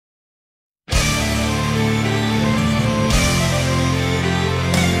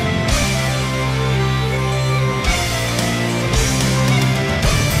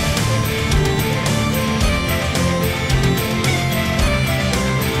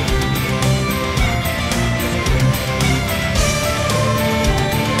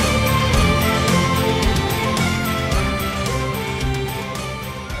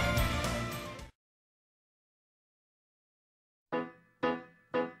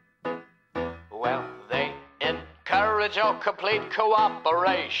Well, they encourage your complete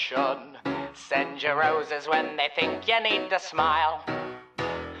cooperation. Send you roses when they think you need to smile.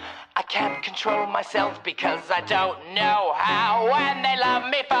 I can't control myself because I don't know how. When they love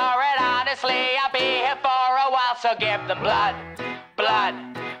me for it, honestly, I'll be here for a while. So give them blood, blood,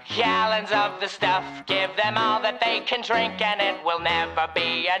 gallons of the stuff. Give them all that they can drink and it will never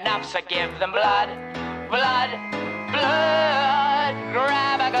be enough. So give them blood, blood, blood.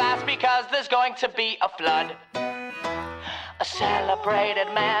 Grab a glass because there's going to be a flood. A celebrated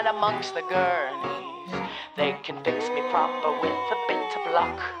man amongst the gurneys. They can fix me proper with a bit of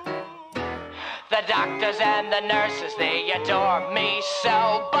luck. The doctors and the nurses, they adore me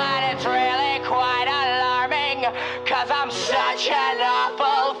so, but it's really quite alarming, 'cause I'm such an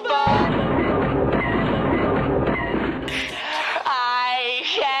awful fool. I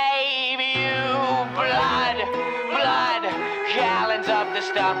gave you blood, blood, gallons of the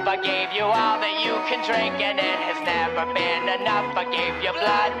stuff. I gave you all that you can drink, and it has never been enough. I gave you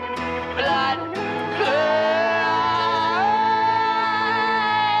blood, blood, blood.